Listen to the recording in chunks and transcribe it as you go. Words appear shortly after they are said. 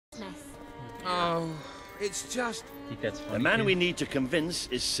Oh, it's just... I think that's funny. The man too. we need to convince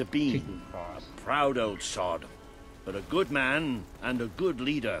is Sabine. A proud old sod, but a good man and a good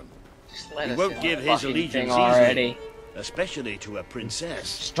leader. Just let He us won't in give the his fucking allegiance thing easily, already. especially to a princess.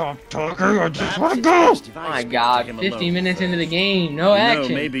 Stop talking, I just want to go! Best if I Oh my speak to god, him 50 alone minutes into the first. game, no You know,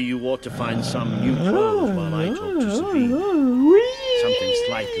 action. maybe you ought to find some new clothes while I talk to Sabine. Something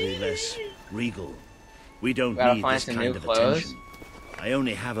slightly less regal. We don't Gotta need find this some kind new of clothes. attention. I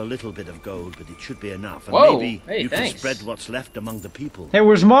only have a little bit of gold, but it should be enough. And Whoa, maybe hey, you can thanks. spread what's left among the people. Hey,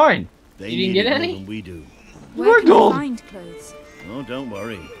 where's mine? They You didn't need get it any? more than we do. Where can gold. you find clothes? Oh, don't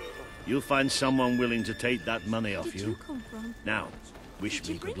worry. You'll find someone willing to take that money off Where did you. you come from? Now, wish Did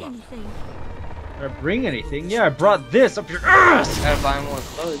me you good bring luck. anything? Did I bring anything? Yeah, I brought this up your ass! Gotta buy more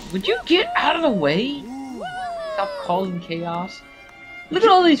clothes. Would you get out of the way? Stop causing chaos. Look at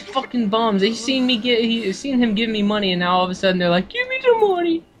all these fucking bums. They seen him give me money, and now all of a sudden they're like, "Give me some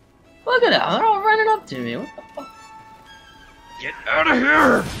money." Look at that. They're all running up to me. What the fuck? Get out of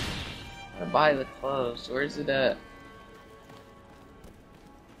here! Gotta buy the clothes. Where's it at?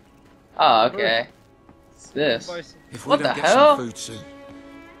 Oh, okay. It's this. If What we don't the get hell? some food soon,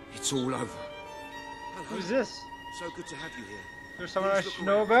 it's all over. Who's this? So good to have you here. There's someone I Please look should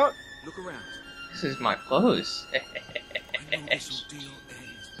know around. about? Look around. This is my clothes. When will this deal end?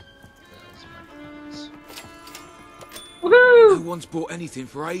 No Woohoo! one's bought anything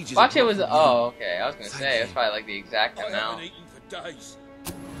for ages. Watch it apart was. from you. Oh, okay. I was gonna Thank say it's you. probably like the exact I amount. haven't eaten for days.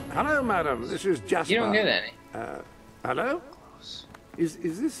 Hello, madam. This is Jasper. You don't get any. Hello? Is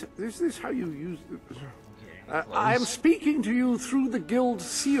this how you use the... I am speaking to you through the guild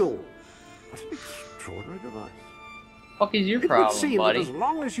seal. What an extraordinary device. Fuck is your It would problem, seem that buddy? as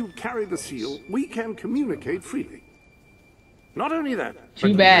long as you carry the seal, we can communicate freely. Not only that, Too but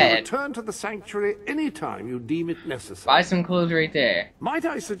you may bad. return to the sanctuary anytime you deem it necessary. Buy some clothes right there. Might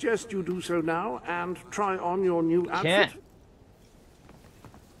I suggest you do so now and try on your new outfit? Can't.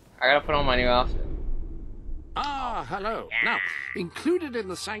 I gotta put on my new outfit. Ah, hello. Now, included in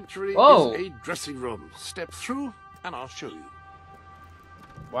the sanctuary Whoa. is a dressing room. Step through and I'll show you.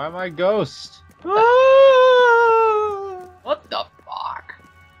 Why am I a ghost? What the fuck?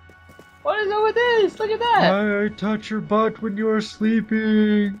 What is up with this? Look at that. I touch your butt when you're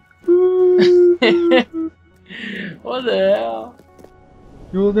sleeping. What the hell?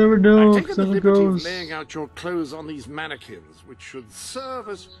 You'll never I've know taken because the I'm a liberty of ghost. laying out your clothes on these mannequins, which should serve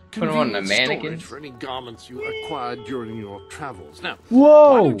as Put 'em on the convenient mannequins? storage for any garments you acquired during your travels. Now, why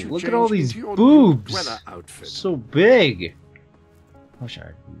Whoa! don't you Look at change all these into your new boobs. dweller outfit? So big. I wish I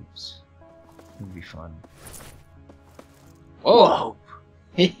had boobs. It would be fun. Whoa.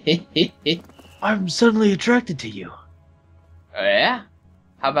 Oh I'm suddenly attracted to you. yeah?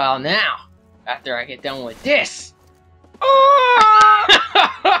 How about now? After I get done with this.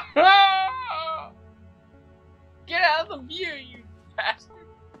 Get out of the view, you bastard.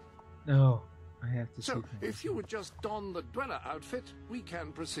 No, I have to So, sleep. if you would just don the dweller outfit, we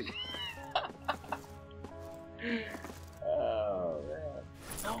can proceed. Oh man.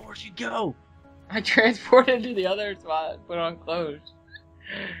 No, where'd you go? I transported to the other spot and put on clothes.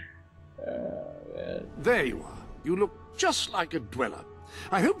 Oh man. There you are. You look just like a dweller.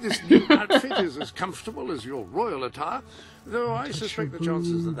 I hope this new outfit is as comfortable as your royal attire, though I suspect the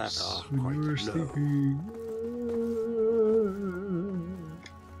chances of that are quite When you were low. sleeping.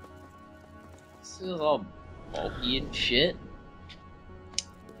 This is all bulky and shit.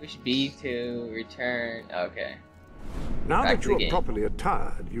 Wish B to return. Okay. Now Back that to you the are game. properly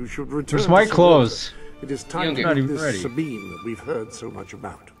attired, you should return Where's to my Sir clothes? Walter. It is You time don't to get- Not meet even this ready. Sabine that we've heard so much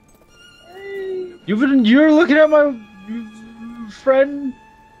about. You're looking at my friend?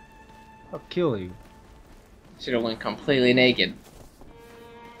 I'll kill you. Should have went completely naked.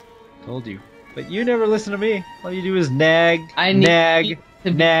 Told you. But you never listen to me. All you do is nag, I need nag,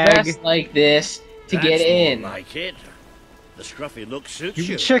 to be nag. dressed like this to That's get in. more like it. The scruffy look suits You you.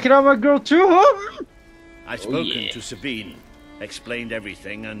 been checking out my girl too, huh? I've spoken yeah. to Sabine, explained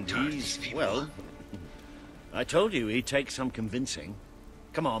everything, and he's, well, I told you he'd take some convincing.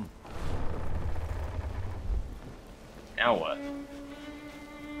 Come on. Now what?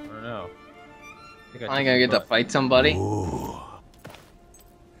 I don't know. Am I gonna get to fight somebody?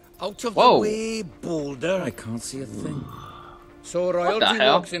 Out of Whoa. the way, Boulder. I can't see a thing. So royalty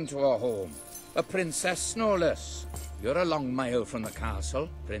hell? walks into our home. A princess, no less. You're a long mile from the castle,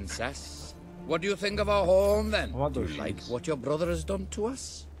 princess. What do you think of our home, then? I want Do those you like shoes. what your brother has done to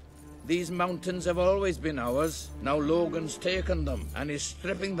us? These mountains have always been ours. Now Logan's taken them, and is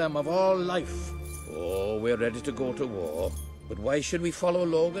stripping them of all life. Oh, we're ready to go to war. But why should we follow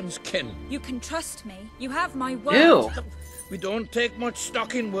Logan's kin? You can trust me. You have my word. Ew. We don't take much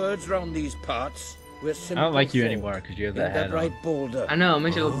stock in words round these parts. We're simple I don't like you folk. anymore because you have Ain't that hat that right, on. Boulder? I know, it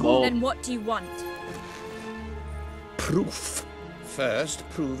makes it look bold. Then what do you want? Proof. First,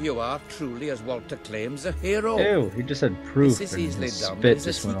 prove you are truly, as Walter claims, a hero. Ew, he just said proof This is and easily his done. spit There's a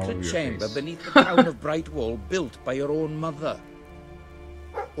just went all over secret your chamber face. beneath the town of Brightwall, built by your own mother.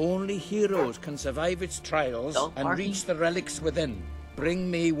 Only heroes can survive its trials Don't and barky. reach the relics within.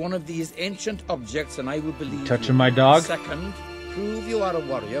 Bring me one of these ancient objects and I will believe Touching you. my dog? Second, prove you are a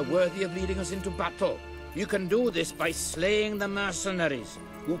warrior worthy of leading us into battle. You can do this by slaying the mercenaries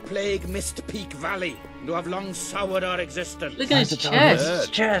who plague Mist Peak Valley and who have long soured our existence. Look at his Third,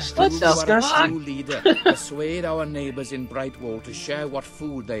 chest. Chest. What prove the you are a fuck? true leader. Persuade our neighbors in Brightwall to share what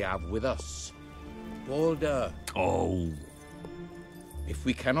food they have with us. Boulder, Oh. if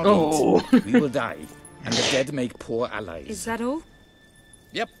we cannot Oh. eat, we will die, and the dead make poor allies. Is that all?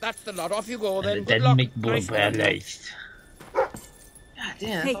 Yep, that's the lot. Off you go then. And Good then luck. make more Nice bad one. life. God damn,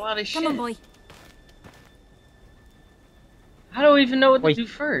 that's Hey, a lot of shit. come on, boy. How do we even know what Wait. to do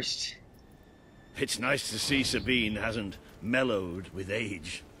first? It's nice to see Sabine hasn't mellowed with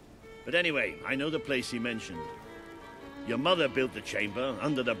age. But anyway, I know the place he mentioned. Your mother built the chamber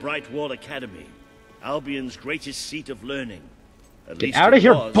under the Brightwall Academy, Albion's greatest seat of learning. At Get least out it of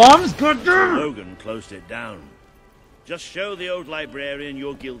here, was bums! until Goddamn! Logan closed it down. Just show the old librarian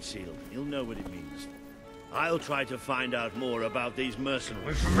your guild seal. He'll know what it means. I'll try to find out more about these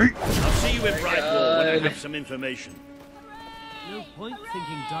mercenaries. I'll see you in Brightwall when I have some information. No point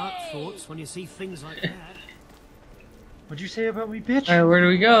thinking dark thoughts when you see things like that. What'd you say about me, bitch? Alright, where do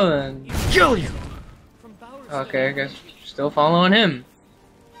we go then? Kill you! Okay, I guess we're still following him.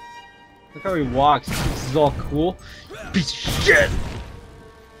 Look how he walks. This is all cool. Piece of shit!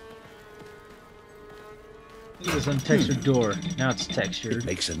 Look at this untextured door. Now it's textured.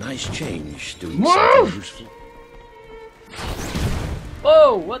 Makes a nice change doing Move! something useful.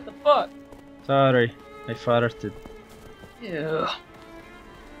 Whoa, what the fuck? Sorry, I farted. Ew.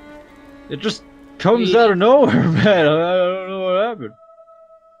 It just comes out of nowhere, man. I don't know what happened.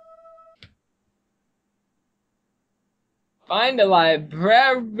 Find a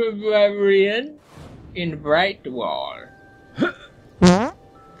librarian in Brightwall.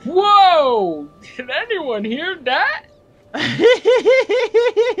 Whoa! Did anyone hear that?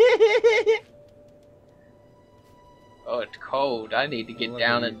 Oh, it's cold. I need to get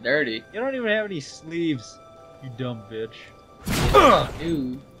down and dirty. You don't even have any sleeves, you dumb bitch.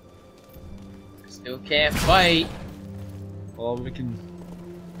 Dude. Still can't fight. Well, we can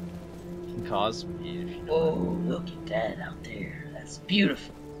cause me if you know. Oh, look at that out there. That's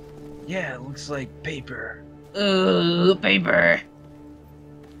beautiful. Yeah, it looks like paper. Ooh, paper.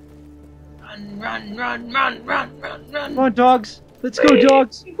 Run, run, run, run, run, run, run. Come on, dogs. Let's go,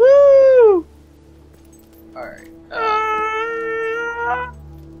 dogs. Woo! Alright.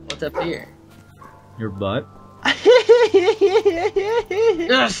 What's up here? Your butt.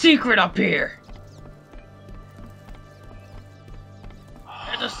 There's a secret up here.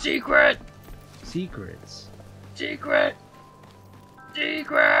 There's a secret. Secrets. Secret.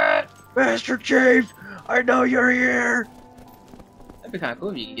 Secret. Master Chief, I know you're here. That'd be kind of cool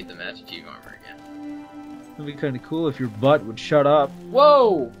if you could get the Master Chief armor again. It'd be kind of cool if your butt would shut up.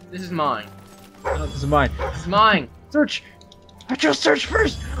 Whoa! This is mine. No, this is mine. This is mine. Search. I just search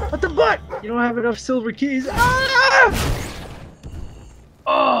first. What the butt? You don't have enough silver keys. Ah!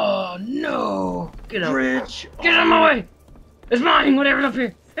 Oh no! Get up! Bridge. Get out of my way! It's mine! Whatever's up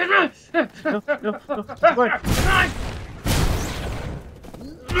here! It's mine! No, no, no. It's mine. It's mine!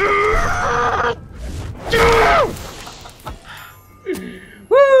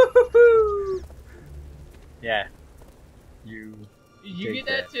 Woo! Yeah. You. Did you Take get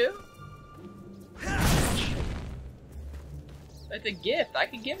that too? That's a gift. I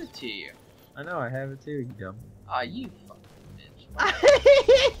could give it to you. I know. I have it too. You dumb. Aw, you fucking bitch.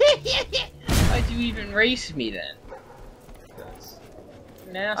 Why'd you even race me then?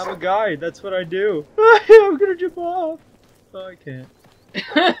 I'm a guy. That's what I do. I'm gonna jump off. Oh, I can't.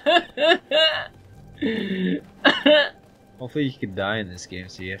 Hopefully you can die in this game,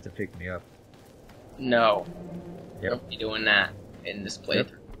 so you have to pick me up. No. Yep. Don't be doing that in this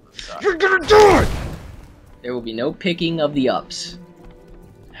playthrough. Sorry. You're gonna die! There will be no picking of the ups.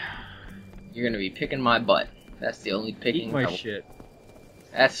 You're gonna be picking my butt. That's the only picking. Eat my I will- shit.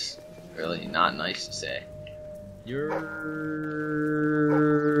 That's really not nice to say. You're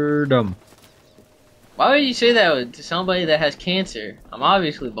dumb. Why would you say that to somebody that has cancer? I'm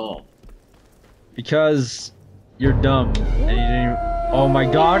obviously bald. Because you're dumb and you didn't even... Oh my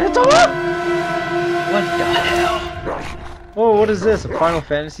god, it's over! What the hell? Oh, what is this? A Final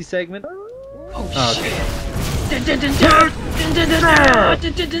Fantasy segment? Oh, Oh, shit.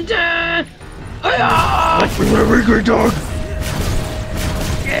 Whatever, great dog.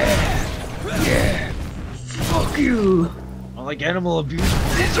 Yeah. Fuck you. I like animal abuse.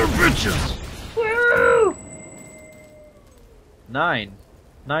 These are bitches. Woo! 9.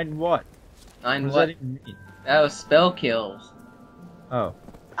 9 what? 9 What does what? that even mean? That was spell kills. Oh.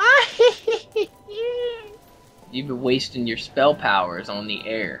 You've been wasting your spell powers on the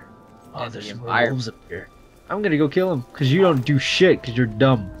air. Oh, And there's the some fire. wolves up here. I'm gonna go kill him, cause you don't do shit, cause you're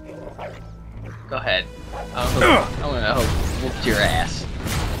dumb. Go ahead. I'm gonna whoop your ass.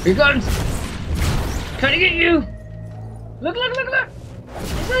 Here he comes! Trying to get you! Look!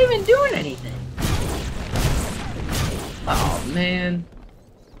 He's not even doing anything. Oh man.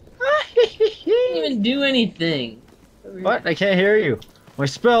 He didn't even do anything. What? I can't hear you. My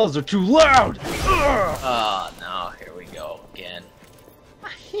spells are too loud! Oh no, here we go again.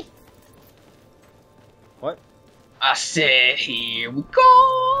 What? I said, here we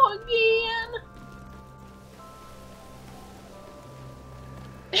go again.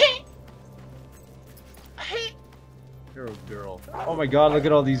 You're a girl. Oh my god, look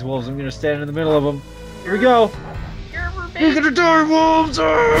at all these wolves. I'm gonna stand in the middle of them. Here we go. You're gonna die, wolves!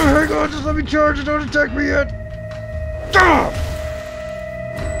 Hang on, just let me charge and don't attack me yet. What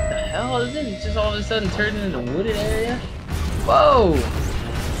the hell is it? It just all of a sudden turned into a wooded area? Whoa!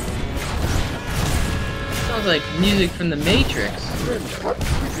 Sounds like music from the Matrix.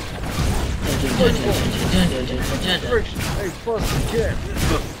 Hey, plus again.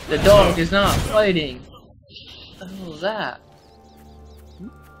 The dog is not fighting. What the hell is that?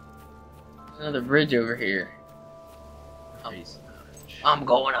 There's another bridge over here. I'm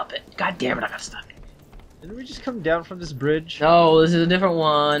going up it. God damn it, I got stuck. Didn't we just come down from this bridge? No, this is a different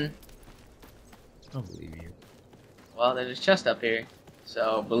one. I don't believe you. Well, there's a chest up here.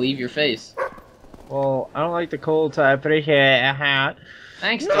 So, believe your face. Well, I don't like the cold, so I appreciate a hat.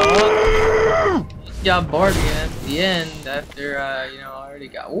 Thanks, dog. Good job bargaining at the end after, you know, I already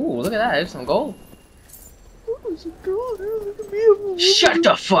got... Ooh, look at that, there's some gold. Shut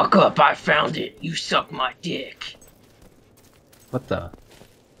the fuck up, I found it. You suck my dick. What the?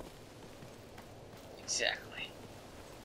 Exactly.